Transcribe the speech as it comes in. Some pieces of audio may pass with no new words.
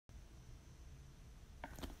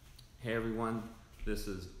Hey everyone, this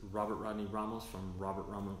is Robert Rodney Ramos from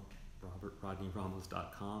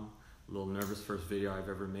robertrodneyramos.com. A little nervous, first video I've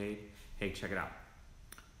ever made. Hey, check it out.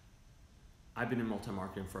 I've been in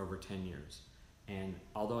multi-marketing for over 10 years, and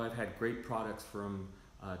although I've had great products from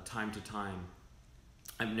time to time,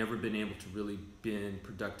 I've never been able to really been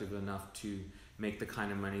productive enough to make the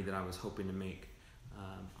kind of money that I was hoping to make.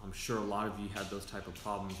 I'm sure a lot of you had those type of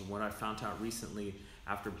problems, and what I found out recently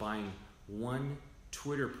after buying one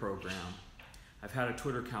Twitter program, I've had a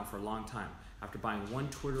Twitter account for a long time. After buying one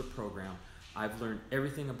Twitter program, I've learned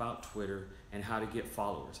everything about Twitter and how to get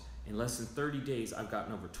followers. In less than 30 days, I've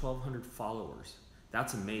gotten over 1,200 followers.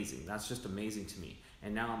 That's amazing. That's just amazing to me.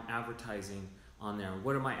 And now I'm advertising on there.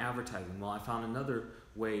 What am I advertising? Well, I found another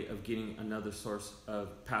way of getting another source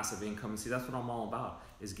of passive income. And see, that's what I'm all about,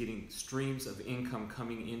 is getting streams of income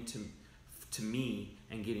coming into me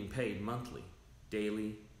and getting paid monthly,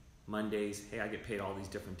 daily, Mondays. Hey, I get paid all these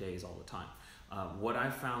different days all the time. What I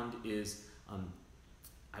found is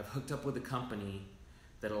I've hooked up with a company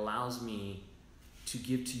that allows me to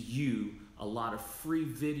give to you a lot of free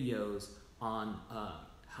videos on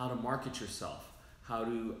how to market yourself, how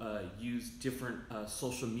to use different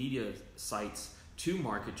social media sites to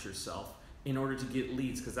market yourself in order to get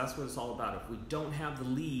leads, because that's what it's all about. If we don't have the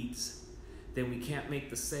leads, then we can't make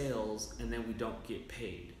the sales, and then we don't get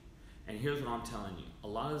paid. And here's what I'm telling you. A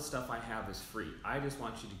lot of the stuff I have is free. I just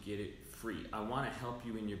want you to get it free. I want to help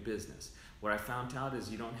you in your business. What I found out is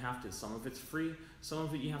you don't have to. Some of it's free, some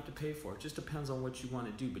of it you have to pay for. It just depends on what you want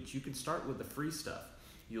to do, but you can start with the free stuff.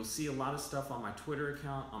 You'll see a lot of stuff on my Twitter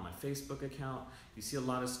account, on my Facebook account. You see a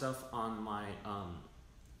lot of stuff on my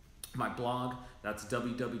my blog. That's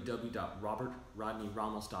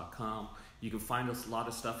www.robertrodneyramos.com. You can find a lot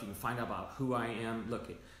of stuff. You can find out about who I am. Look,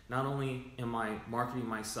 not only am I marketing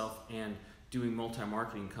myself and doing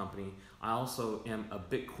multi-marketing company, I also am a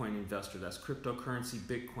Bitcoin investor. That's cryptocurrency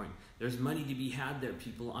Bitcoin. There's money to be had there,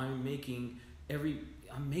 people. I'm making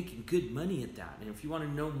good money at that. And if you want to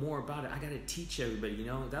know more about it, I got to teach everybody. You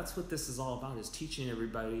know, that's what this is all about, is teaching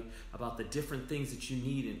everybody about the different things that you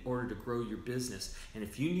need in order to grow your business. And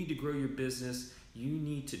if you need to grow your business, you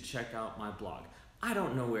need to check out my blog. I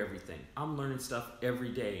don't know everything. I'm learning stuff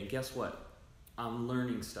every day. And guess what? I'm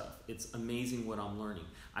learning stuff. It's amazing what I'm learning.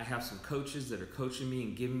 I have some coaches that are coaching me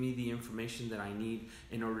and giving me the information that I need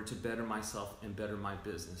in order to better myself and better my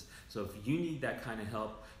business. So if you need that kind of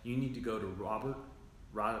help, you need to go to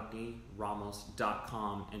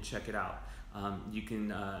robertrodneyramos.com and check it out. You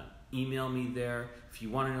can email me there. If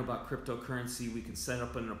you want to know about cryptocurrency, we can set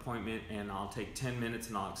up an appointment, and I'll take 10 minutes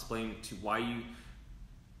and I'll explain to why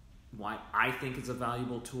I think it's a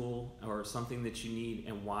valuable tool or something that you need,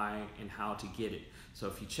 and why and how to get it. So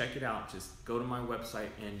if you check it out, just go to my website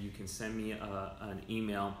and you can send me an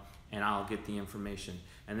email, and I'll get the information.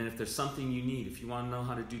 And then if there's something you need, if you want to know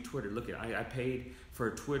how to do Twitter, look, I paid for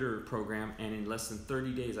a Twitter program, and in less than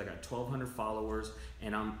 30 days I got 1,200 followers,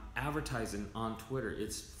 and I'm advertising on Twitter.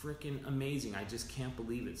 It's freaking amazing. I just can't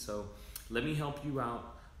believe it. So let me help you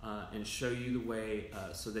out and show you the way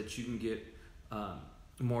so that you can get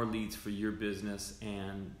more leads for your business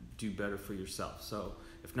and do better for yourself. So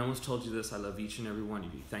if no one's told you this, I love each and every one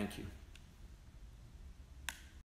of you. Thank you.